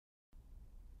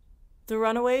The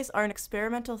Runaways are an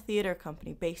experimental theater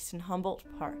company based in Humboldt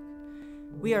Park.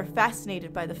 We are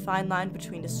fascinated by the fine line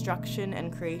between destruction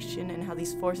and creation and how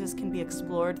these forces can be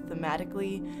explored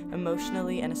thematically,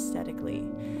 emotionally, and aesthetically.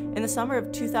 In the summer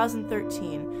of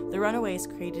 2013, the Runaways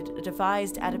created a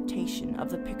devised adaptation of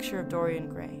The Picture of Dorian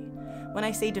Gray. When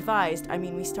I say devised, I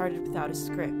mean we started without a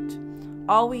script.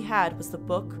 All we had was the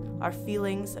book, our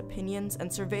feelings, opinions,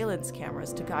 and surveillance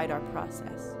cameras to guide our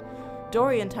process.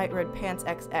 Dorian Tight Red Pants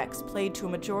XX played to a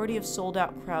majority of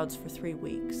sold-out crowds for 3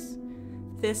 weeks.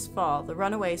 This fall, the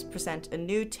Runaways present a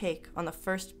new take on the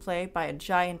first play by a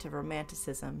giant of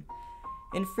romanticism.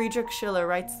 In Friedrich Schiller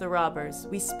Writes the Robbers,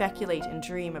 we speculate and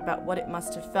dream about what it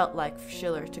must have felt like for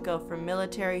Schiller to go from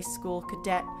military school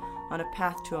cadet on a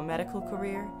path to a medical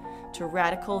career to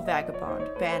radical vagabond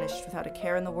banished without a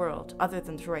care in the world other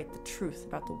than to write the truth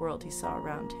about the world he saw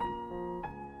around him.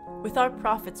 With our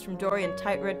profits from Dorian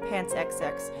Tight Red Pants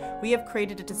XX, we have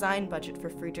created a design budget for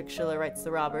Friedrich Schiller Writes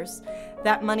the Robbers.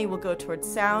 That money will go towards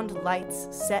sound, lights,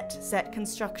 set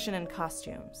construction, and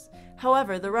costumes.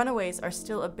 However, the Runaways are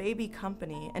still a baby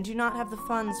company and do not have the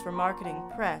funds for marketing,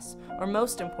 press, or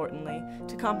most importantly,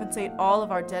 to compensate all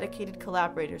of our dedicated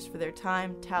collaborators for their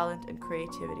time, talent, and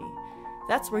creativity.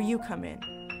 That's where you come in.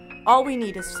 All we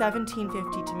need is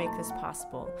 $17.50 to make this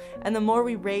possible, and the more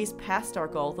we raise past our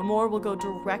goal, the more will go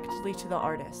directly to the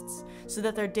artists, so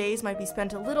that their days might be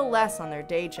spent a little less on their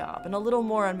day job and a little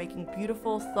more on making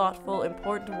beautiful, thoughtful,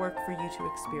 important work for you to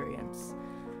experience.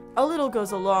 A little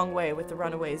goes a long way with the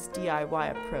Runaways'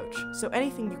 DIY approach, so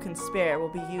anything you can spare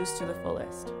will be used to the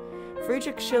fullest.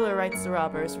 Friedrich Schiller Writes the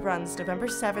Robbers runs November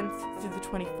 7th through the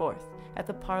 24th at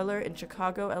the Parlor in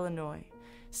Chicago, Illinois.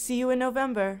 See you in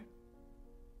November!